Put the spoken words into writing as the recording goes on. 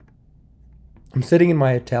I'm sitting in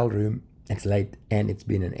my hotel room. It's late and it's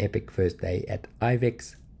been an epic first day at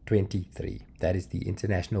IVECCS 23. That is the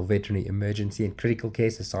International Veterinary Emergency and Critical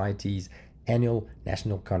Care Society's annual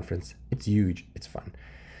national conference. It's huge. It's fun.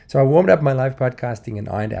 So I warmed up my live podcasting and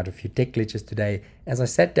ironed out a few tech glitches today as I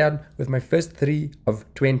sat down with my first 3 of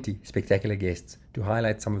 20 spectacular guests to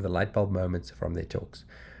highlight some of the light bulb moments from their talks.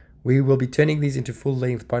 We will be turning these into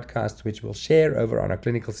full-length podcasts, which we'll share over on our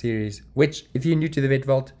clinical series, which, if you're new to the Vet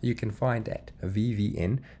Vault, you can find at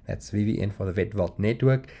VVN, that's VVN for the Vet Vault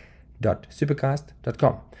Network,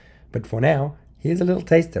 .supercast.com. But for now, here's a little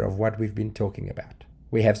taster of what we've been talking about.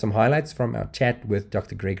 We have some highlights from our chat with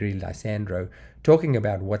Dr. Gregory Lisciandro, talking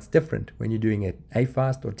about what's different when you're doing an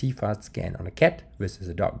A-fast or T-fast scan on a cat versus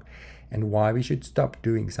a dog, and why we should stop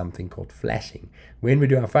doing something called flashing when we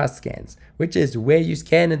do our fast scans, which is where you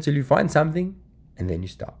scan until you find something and then you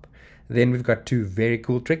stop. Then we've got 2 very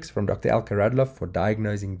cool tricks from Dr. Elke Rudloff for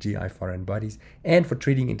diagnosing GI foreign bodies and for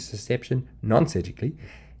treating intussusception non-surgically.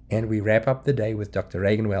 And we wrap up the day with Dr.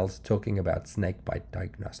 Raegan talking about snakebite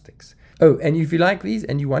diagnostics. Oh, and if you like these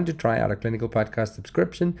and you want to try out a clinical podcast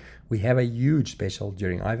subscription, we have a huge special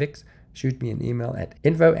during IVECCS. Shoot me an email at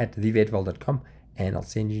info@thevetvault.com and I'll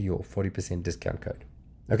send you your 40% discount code.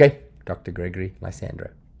 Okay, Dr. Gregory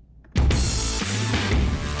Lisciandro.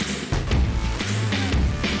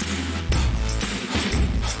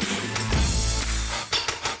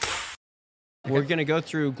 We're going to go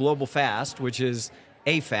through global fast, which is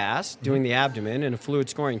A-fast, doing the abdomen and a fluid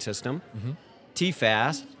scoring system.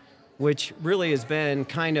 T-fast, which really has been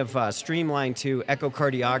kind of streamlined to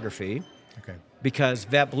echocardiography, because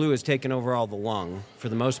VetBlue has taken over all the lung for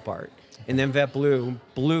the most part. And then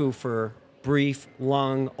VetBlue for brief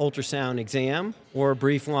lung ultrasound exam or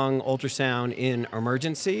brief lung ultrasound in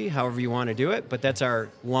emergency, however you want to do it, but that's our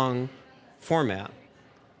lung format.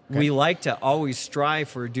 We like to always strive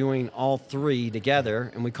for doing all 3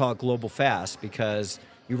 together, and we call it global fast because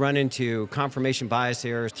you run into confirmation bias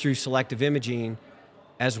errors through selective imaging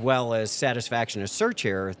as well as satisfaction of search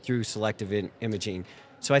error through selective imaging.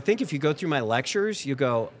 So I think if you go through my lectures, you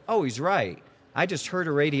go, oh, he's right. I just heard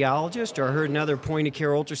a radiologist or I heard another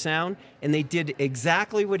point-of-care ultrasound, and they did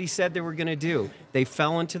exactly what he said they were going to do. They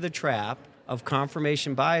fell into the trap of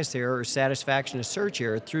confirmation bias error or satisfaction of search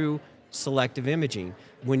error through selective imaging.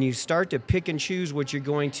 When you start to pick and choose what you're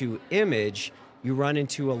going to image, you run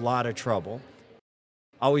into a lot of trouble.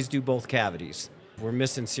 Always do both cavities. We're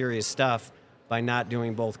missing serious stuff by not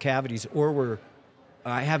doing both cavities, or we're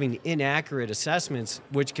having inaccurate assessments,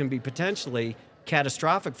 which can be potentially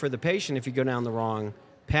catastrophic for the patient if you go down the wrong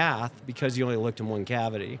path because you only looked in one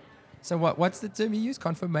cavity. So what's the term you use?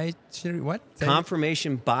 Confirmation, what?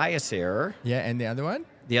 Confirmation bias error. Yeah, and the other one?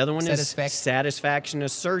 The other one is satisfaction of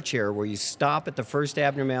search error, where you stop at the first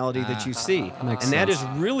abnormality that you see. That is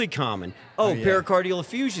really common. Pericardial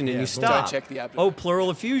effusion, and you stop. Check the abdomen. Pleural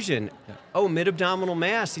effusion. Yeah. Mid-abdominal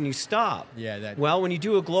mass, and you stop. Well, when you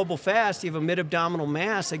do a global fast, you have a mid-abdominal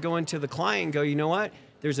mass. I go into the client and go, you know what?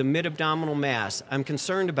 There's a mid-abdominal mass. I'm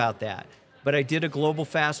concerned about that. But I did a global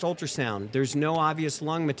fast ultrasound. There's no obvious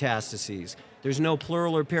lung metastases. There's no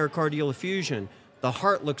pleural or pericardial effusion. The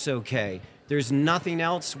heart looks okay. There's nothing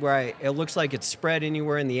else where it looks like it's spread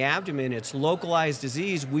anywhere in the abdomen. It's localized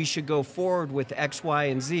disease. We should go forward with X, Y,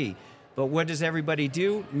 and Z. But what does everybody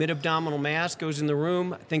do? Mid-abdominal mass goes in the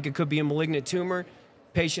room. I think it could be a malignant tumor.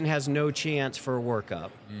 Patient has no chance for a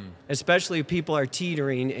workup, especially if people are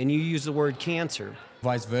teetering and you use the word cancer.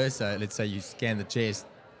 Vice versa, let's say you scan the chest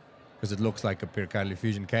because it looks like a pericardial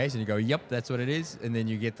effusion case and you go, yep, that's what it is. And then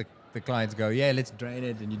you get the clients go, yeah, let's drain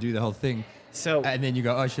it, and you do the whole thing. And then you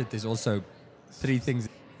go, oh shit, there's also 3 things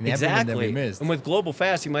in the abdomen that we missed. And with global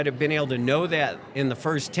fast, you might have been able to know that in the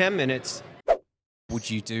first 10 minutes. Would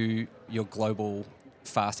you do your global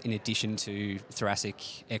fast in addition to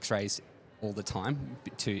thoracic x-rays all the time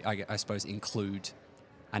to, I suppose, include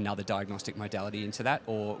another diagnostic modality into that?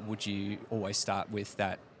 Or would you always start with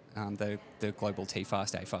that, the global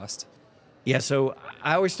T-fast, A-fast? Yeah, so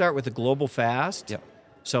I always start with the global fast. Yep.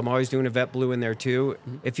 So I'm always doing a VetBlue in there too.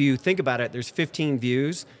 If you think about it, there's 15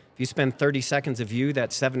 views. If you spend 30 seconds a view,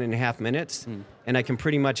 that's 7.5 minutes. And I can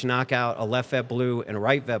pretty much knock out a left VetBlue and a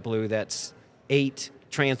right VetBlue. That's 8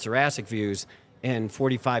 transthoracic views in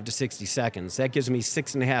 45 to 60 seconds. That gives me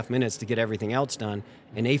 6.5 minutes to get everything else done.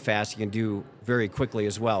 And A-fast you can do very quickly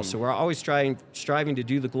as well. So we're always striving to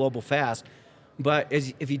do the global fast. But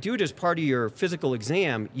if you do it as part of your physical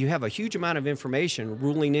exam, you have a huge amount of information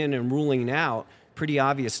ruling in and ruling out pretty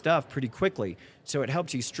obvious stuff pretty quickly. So it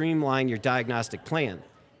helps you streamline your diagnostic plan.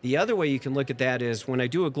 The other way you can look at that is when I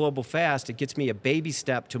do a global fast, it gets me a baby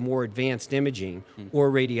step to more advanced imaging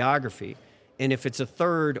or radiography. And if it's a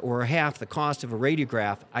third or half the cost of a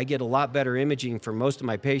radiograph, I get a lot better imaging for most of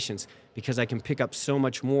my patients because I can pick up so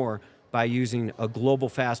much more by using a global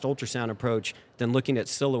fast ultrasound approach than looking at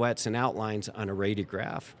silhouettes and outlines on a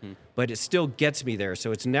radiograph. But it still gets me there,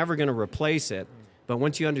 so it's never going to replace it. But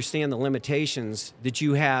once you understand the limitations that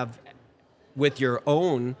you have with your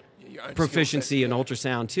own proficiency in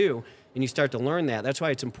ultrasound too, and you start to learn that, that's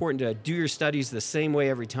why it's important to do your studies the same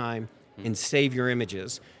way every time and save your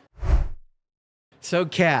images. So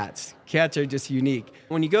cats are just unique.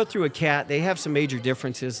 When you go through a cat, they have some major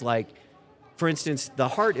differences. Like, for instance, the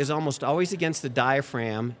heart is almost always against the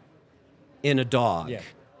diaphragm in a dog. Yeah.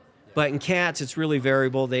 But in cats, it's really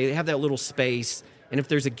variable. They have that little space, and if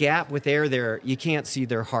there's a gap with air there, you can't see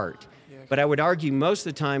their heart. Yeah, okay. But I would argue most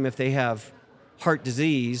of the time if they have heart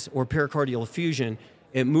disease or pericardial effusion,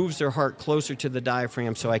 it moves their heart closer to the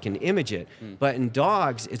diaphragm so I can image it. But in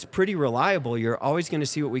dogs, it's pretty reliable. You're always going to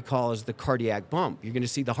see what we call as the cardiac bump. You're going to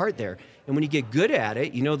see the heart there. And when you get good at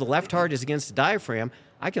it, you know the left heart is against the diaphragm,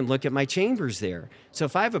 I can look at my chambers there. So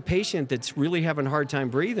if I have a patient that's really having a hard time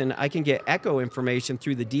breathing, I can get echo information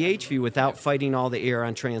through the DH view without fighting all the air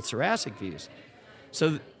on transthoracic views.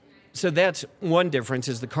 So that's one difference,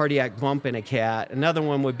 is the cardiac bump in a cat. Another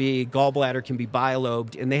one would be gallbladder can be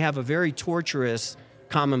bilobed, and they have a very tortuous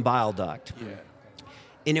common bile duct. Yeah.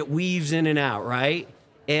 And it weaves in and out, right?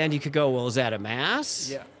 And you could go, well, is that a mass?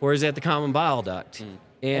 Yeah. Or is that the common bile duct?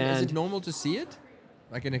 And is it normal to see it?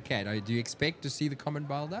 Like in a cat, do you expect to see the common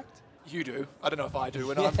bile duct? You do. I don't know if I do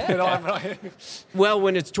when I'm right. Well,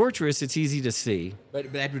 when it's tortuous, it's easy to see.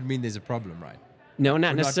 But that would mean there's a problem, right? No,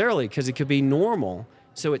 not necessarily, because it could be normal.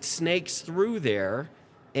 So it snakes through there,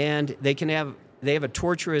 and they have a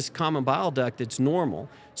tortuous common bile duct that's normal.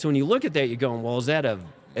 So when you look at that, you're going, well, is that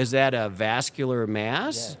a vascular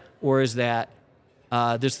mass, or is that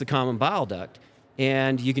just the common bile duct?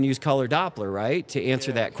 And you can use color Doppler, right, to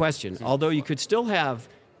answer that question. Although you could still have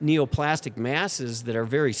neoplastic masses that are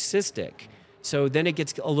very cystic. So then it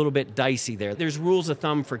gets a little bit dicey there. There's rules of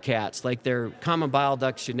thumb for cats, like their common bile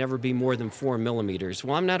duct should never be more than 4 millimeters.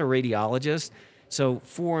 Well, I'm not a radiologist, so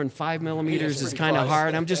 4 and 5 millimeters is kind of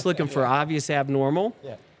hard. I'm just looking for obvious abnormal.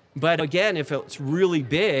 Yeah. But again, if it's really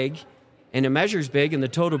big and it measures big and the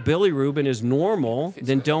total bilirubin is normal,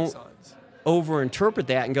 then don't overinterpret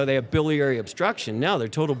that and go they have biliary obstruction. No, their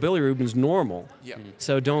total bilirubin is normal. Yep.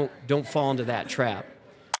 So don't fall into that trap.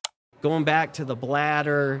 Going back to the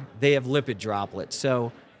bladder, they have lipid droplets.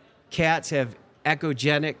 So cats have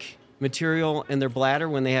echogenic material in their bladder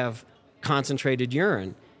when they have concentrated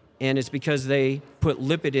urine. And it's because they put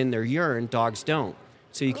lipid in their urine, dogs don't.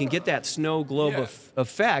 So you can get that snow globe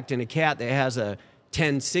effect in a cat that has a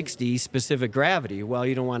 1060 specific gravity. Well,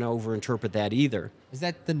 you don't want to overinterpret that either. Is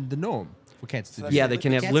that the norm for cats to do? Yeah, they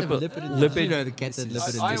can have lipid. You know, the cats have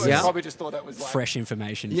lipid. I probably just thought that was like fresh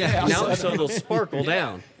information. Yeah, so they'll sparkle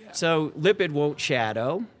down. Yeah. So lipid won't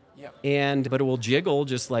shadow. But it will jiggle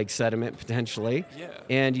just like sediment potentially. Yeah.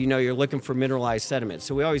 And you're looking for mineralized sediment.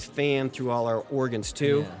 So we always fan through all our organs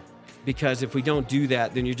too. Yeah. Because if we don't do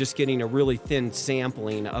that, then you're just getting a really thin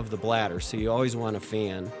sampling of the bladder. So you always want to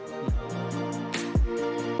fan.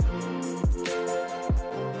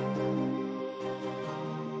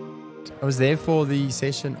 I was there for the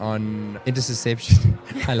session on intussusception.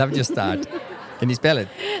 I loved your start. Can you spell it?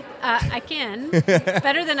 I can.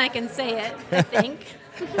 Better than I can say it, I think.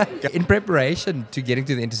 In preparation to getting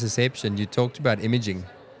to the intussusception, you talked about imaging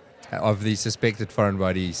of the suspected foreign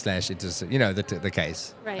body / the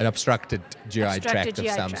case. Right. An obstructed GI tract of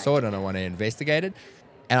some sort, and I want to investigate it.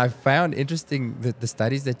 And I found interesting the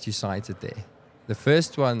studies that you cited there. The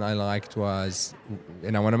first one I liked was,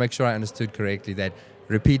 and I want to make sure I understood correctly, that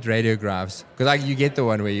repeat radiographs, because you get the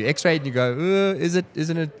one where you x-ray it and you go,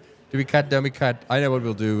 isn't it, do we cut, don't we cut? I know what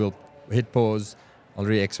we'll do, we'll hit pause, I'll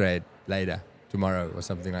re-x-ray it later, tomorrow or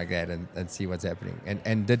something like that, and see what's happening.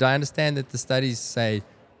 And did I understand that the studies say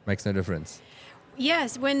makes no difference?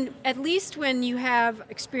 Yes, at least when you have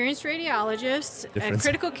experienced radiologists, a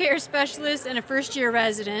critical care specialist, and a first-year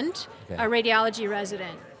resident, a radiology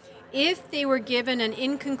resident. If they were given an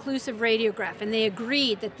inconclusive radiograph and they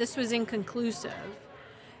agreed that this was inconclusive,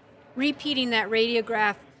 repeating that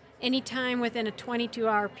radiograph anytime within a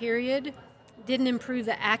 22-hour period didn't improve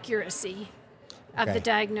the accuracy of the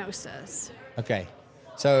diagnosis. Okay.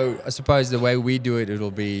 So I suppose the way we do it, it'll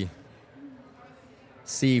be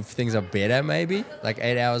see if things are better maybe, like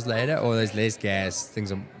 8 hours later, or there's less gas,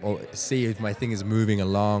 or see if my thing is moving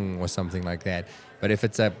along or something like that. But if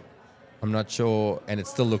I'm not sure, and it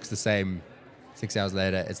still looks the same 6 hours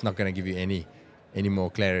later, it's not going to give you any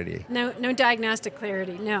more clarity. No diagnostic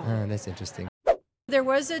clarity, no. Oh, that's interesting. There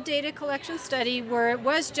was a data collection study where it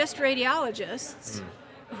was just radiologists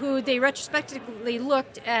who they retrospectively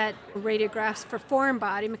looked at radiographs for foreign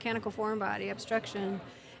body, mechanical foreign body obstruction,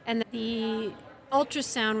 and the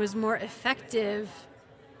ultrasound was more effective.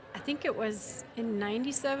 I think it was in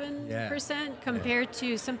 97% compared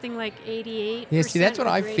to something like 88%. Yeah, see, that's what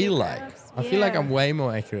I feel like. I feel like I'm way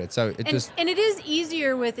more accurate. So and it is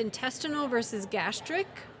easier with intestinal versus gastric.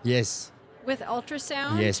 Yes. With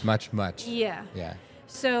ultrasound. Yes, much. Yeah. Yeah.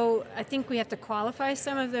 So I think we have to qualify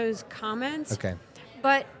some of those comments. Okay.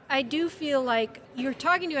 But I do feel like you're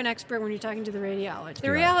talking to an expert when you're talking to the radiologist. The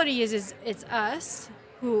reality is it's us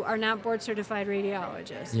who are not board certified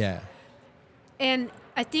radiologists. Yeah. And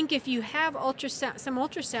I think if you have some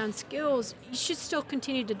ultrasound skills, you should still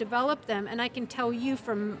continue to develop them. And I can tell you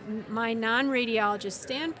from my non-radiologist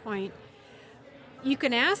standpoint, you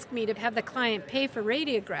can ask me to have the client pay for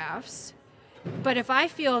radiographs, but if I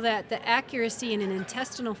feel that the accuracy in an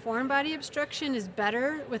intestinal foreign body obstruction is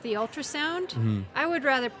better with the ultrasound, I would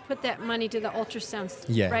rather put that money to the ultrasound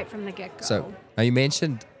right from the get-go. So now you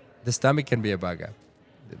mentioned the stomach can be a bugger,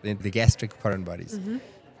 the gastric foreign bodies.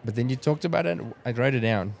 But then you talked about it, I wrote it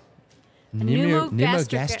down.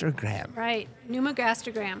 Pneumogastrogram. Right,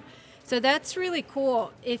 pneumogastrogram. So that's really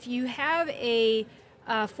cool. If you have a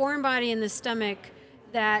foreign body in the stomach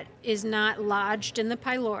that is not lodged in the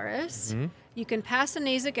pylorus, you can pass a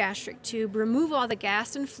nasogastric tube, remove all the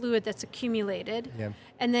gas and fluid that's accumulated,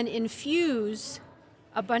 and then infuse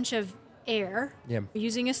a bunch of air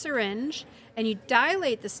using a syringe, and you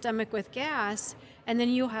dilate the stomach with gas, and then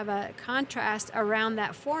you'll have a contrast around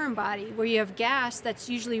that foreign body where you have gas that's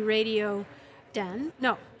usually radiolucent.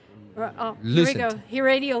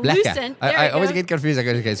 I always get confused. I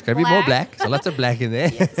go, okay, it's going to be more black. So lots of black in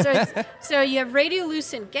there. So you have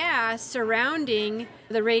radiolucent gas surrounding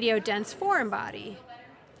the radiodense foreign body.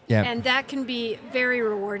 Yeah. And that can be very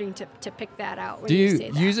rewarding to pick that out. Do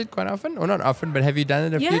you use it quite often? Or not often, but have you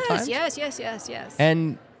done it a few times? Yes.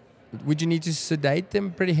 And would you need to sedate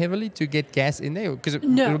them pretty heavily to get gas in there? Because it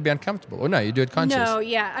would be uncomfortable. Or no, you do it conscious? No,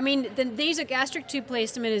 yeah. I mean, the nasogastric tube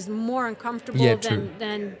placement is more uncomfortable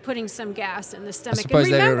than putting some gas in the stomach. I suppose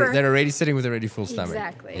they're already sitting with a already full stomach.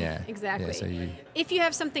 Exactly. Yeah. Exactly. Yeah, so if you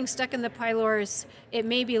have something stuck in the pylorus, it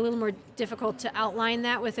may be a little more difficult to outline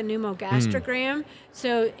that with a pneumogastrogram.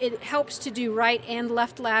 So it helps to do right and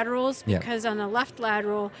left laterals because on the left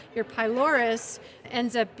lateral, your pylorus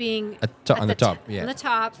ends up being on the top. On the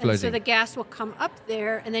top. And so the gas will come up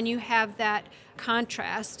there, and then you have that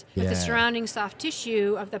contrast with the surrounding soft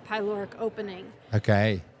tissue of the pyloric opening.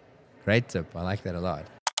 Okay. Great tip. I like that a lot.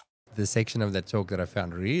 The section of that talk that I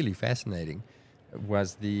found really fascinating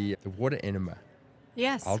was the water enema.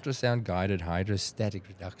 Yes. Ultrasound guided hydrostatic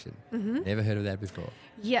reduction. Never heard of that before.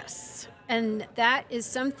 Yes. And that is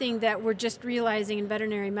something that we're just realizing in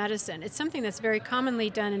veterinary medicine. It's something that's very commonly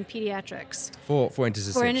done in pediatrics. For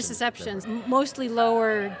intussusceptions. For intussusceptions. Mostly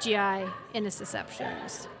lower GI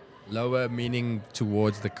intussusceptions. Lower meaning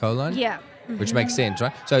towards the colon? Yeah. Which makes sense,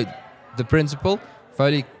 right? So the principle,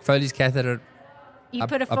 Foley's catheter you up,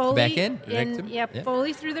 put a up Foley the back end? rectum?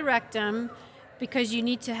 Foley through the rectum because you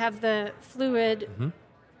need to have the fluid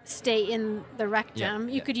stay in the rectum.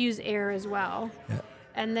 You could use air as well. Yeah.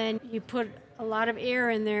 And then you put a lot of air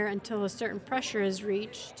in there until a certain pressure is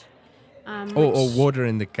reached. Or water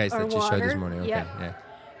in the case that you showed this morning. Okay. Yeah.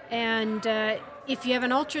 And if you have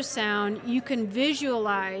an ultrasound, you can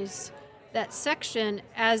visualize that section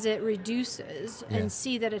as it reduces and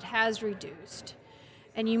see that it has reduced.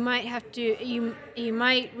 And you might have to, you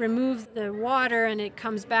might remove the water and it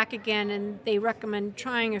comes back again, and they recommend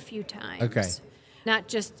trying a few times. Okay. Not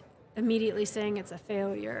just immediately saying it's a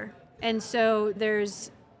failure. And so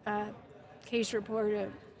there's a case report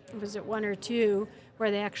of, was it 1 or 2,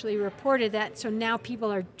 where they actually reported that. So now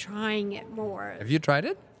people are trying it more. Have you tried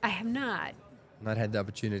it? I have not. Not had the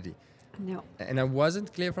opportunity. No. And I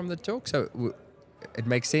wasn't clear from the talk, so it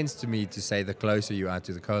makes sense to me to say the closer you are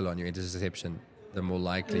to the colon, your intussusception, the more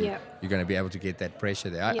likely you're going to be able to get that pressure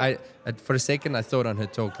there. I for a second, I thought on her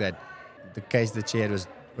talk that the case that she had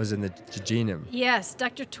was in the jejunum. Yes,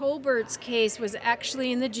 Dr. Tolbert's case was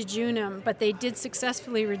actually in the jejunum, but they did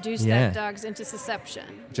successfully reduce that dog's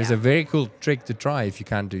intussusception. Which is a very cool trick to try if you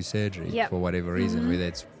can't do surgery for whatever reason, whether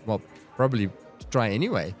it's, probably to try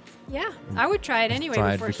anyway. Yeah, I would try it anyway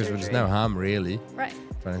try before it because surgery. there's no harm really. Right.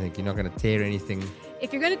 But I think you're not going to tear anything.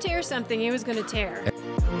 If you're going to tear something, it was going to tear.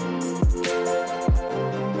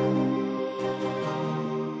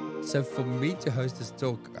 So for me to host this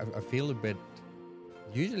talk, I feel a bit...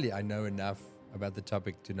 Usually I know enough about the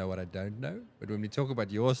topic to know what I don't know. But when we talk about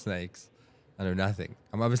your snakes, I know nothing.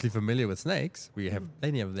 I'm obviously familiar with snakes. We have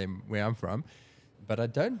plenty of them where I'm from. but I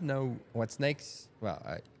don't know what snakes. Well,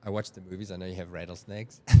 I watch the movies. I know you have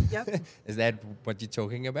rattlesnakes. Yep. Is that what you're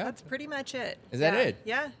talking about? That's pretty much it. Is that it?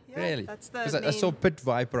 Yeah. Really? That's the 'Cause main... I saw pit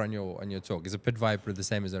viper on your talk. Is a pit viper the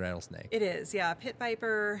same as a rattlesnake? It is, yeah. Pit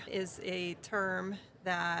viper is a term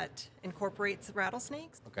that incorporates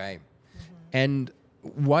rattlesnakes. Okay. And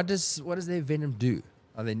what does their venom do?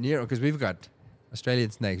 Are they because we've got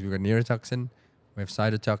Australian snakes. We've got neurotoxin, we have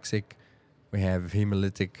cytotoxic, we have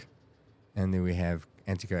hemolytic, and then we have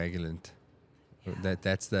anticoagulant. Yeah.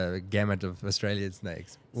 That's the gamut of Australian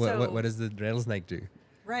snakes. What does the rattlesnake do?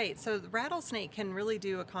 Right. So the rattlesnake can really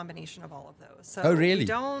do a combination of all of those. So oh, really?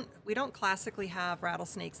 We don't classically have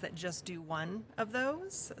rattlesnakes that just do one of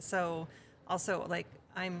those. So also, like,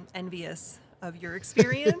 I'm envious of your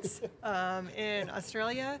experience in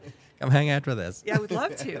Australia. Come hang out with us. Yeah, I would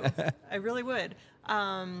love to. I really would.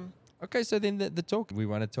 Okay, so then the talk, we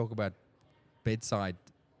want to talk about bedside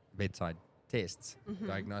tests,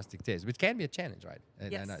 diagnostic tests, which can be a challenge, right?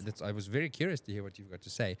 Yes. And I was very curious to hear what you've got to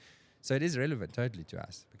say. So it is relevant totally to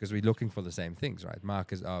us because we're looking for the same things, right?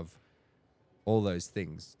 Markers of all those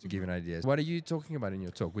things to give an idea. What are you talking about in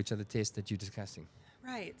your talk? Which are the tests that you're discussing?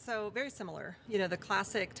 Right, so very similar. You know, the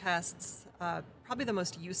classic tests, probably the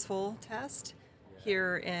most useful test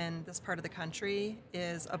here in this part of the country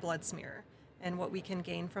is a blood smear. And what we can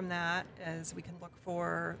gain from that is we can look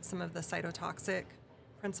for some of the cytotoxic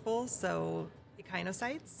principles. So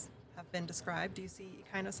echinocytes have been described. Do you see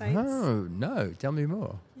echinocytes? Oh, no. Tell me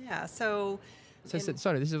more. Yeah, so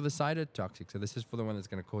sorry, this is for the cytotoxic. So this is for the one that's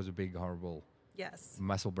going to cause a big, horrible yes,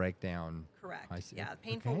 muscle breakdown. correct. I see. Yeah,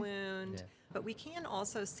 painful Okay. wound. Yeah. But we can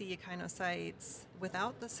also see echinocytes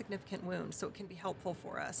without the significant wound, so it can be helpful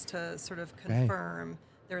for us to sort of confirm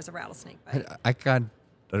there is a rattlesnake bite.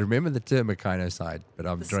 I remember the term echinocyte, but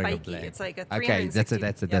I'm The drawing a spiky, blank. it's like a Okay, that's it.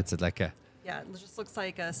 360 That's it. Like a Yeah, it just looks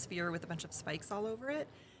like a sphere with a bunch of spikes all over it.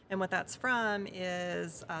 And what that's from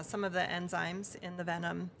is some of the enzymes in the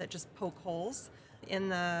venom that just poke holes in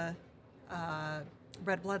the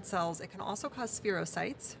red blood cells. It can also cause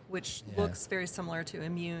spherocytes, which looks very similar to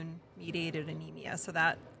immune-mediated anemia. So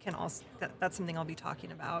that can also that's something I'll be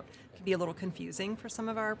talking about. It can be a little confusing for some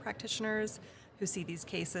of our practitioners who see these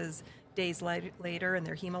cases days later and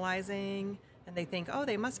they're hemolyzing. And they think, oh,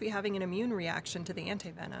 they must be having an immune reaction to the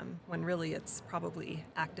antivenom, when really it's probably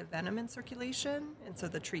active venom in circulation. And so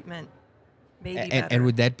the treatment may be better. And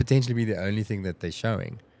would that potentially be the only thing that they're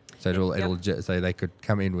showing? So so they could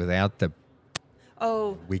come in without the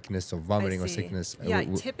weakness or vomiting or sickness. Yeah,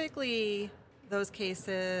 typically those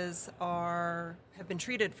cases have been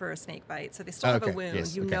treated for a snake bite, so they still have a wound.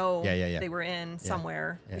 Yes, They were in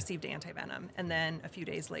somewhere, received antivenom, and then a few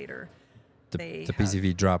days later, the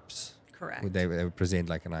PCV drops. Correct. They would present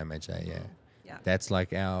like an IMHA, Yeah. That's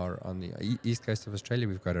like on the east coast of Australia,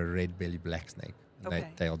 we've got a red belly black snake. Okay.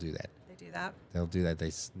 They'll do that. They do that. They'll do that.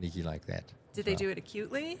 They're sneaky like that. Did they do it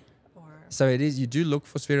acutely? Or So it is, you do look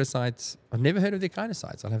for spherocytes. I've never heard of the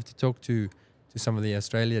echinocytes. I'll have to talk to some of the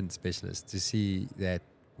Australian specialists to see that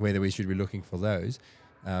whether we should be looking for those.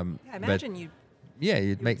 I imagine it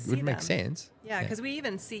would see make them. sense. Yeah, because we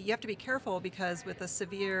even see, you have to be careful because with a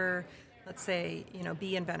severe, let's say,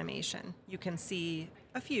 bee envenomation, you can see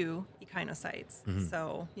a few echinocytes.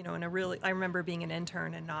 So, I remember being an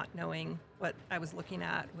intern and not knowing what I was looking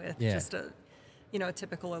at with just a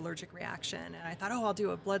typical allergic reaction. And I thought, I'll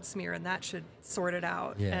do a blood smear and that should sort it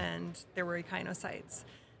out. Yeah. And there were echinocytes,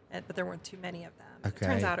 but there weren't too many of them. Okay. It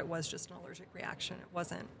turns out it was just an allergic reaction. It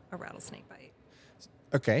wasn't a rattlesnake bite.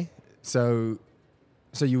 Okay. So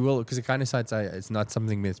you will, because echinocytes, it's not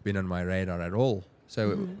something that's been on my radar at all.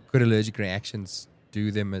 So could allergic reactions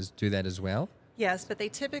do that as well? Yes, but they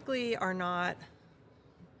typically are not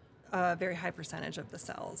a very high percentage of the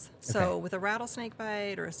cells. So with a rattlesnake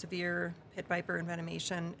bite or a severe pit viper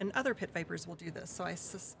envenomation, and other pit vipers will do this, so I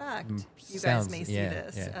suspect you guys may see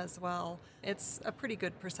this as well. It's a pretty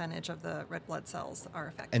good percentage of the red blood cells are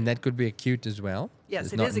affected. And that could be acute as well?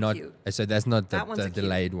 Yes, it is acute. So that's not That one's the acute.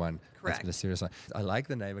 delayed one. Correct. That's the serious one. I like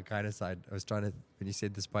the name echinocyte. I was trying to, when you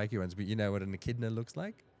said the spiky ones, but you know what an echidna looks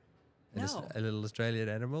like? No. A little Australian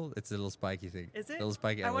animal. It's a little spiky thing. Is it? Little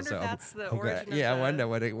spiky I animal. wonder if that's the origin of I the wonder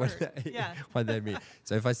what Yeah. what that means.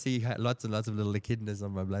 So if I see lots and lots of little echidnas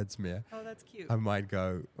on my blood smear, Oh, that's cute. I might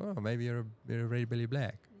go, oh, maybe you're a red belly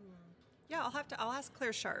black. Yeah, I'll ask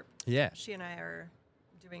Claire Sharp. Yeah. She and I are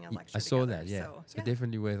doing a lecture I saw together, that, yeah. So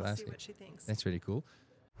definitely worth we'll see asking. what she thinks. That's really cool.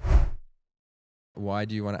 Why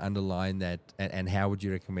do you want to underline that, and how would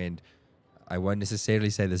you recommend? I won't necessarily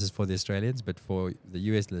say this is for the Australians, but for the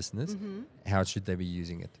US listeners, how should they be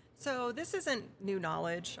using it? So this isn't new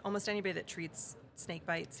knowledge. Almost anybody that treats snake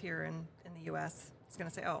bites here in the US is going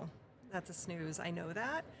to say, oh, that's a snooze. I know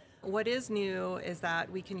that. What is new is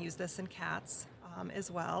that we can use this in cats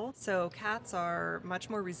as well. So cats are much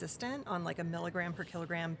more resistant on like a milligram per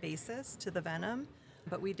kilogram basis to the venom.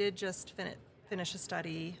 But we did just finish a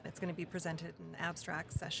study. It's going to be presented in the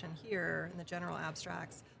abstract session here in the general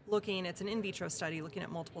abstracts. It's an in vitro study looking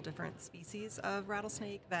at multiple different species of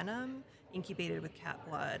rattlesnake venom incubated with cat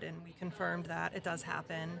blood. And we confirmed that it does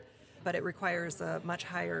happen, but it requires a much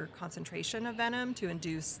higher concentration of venom to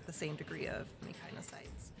induce the same degree of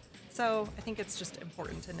mechanocytes. So I think it's just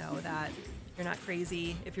important to know that you're not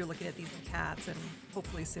crazy if you're looking at these in cats, and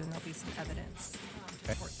hopefully soon there'll be some evidence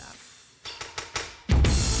to support that.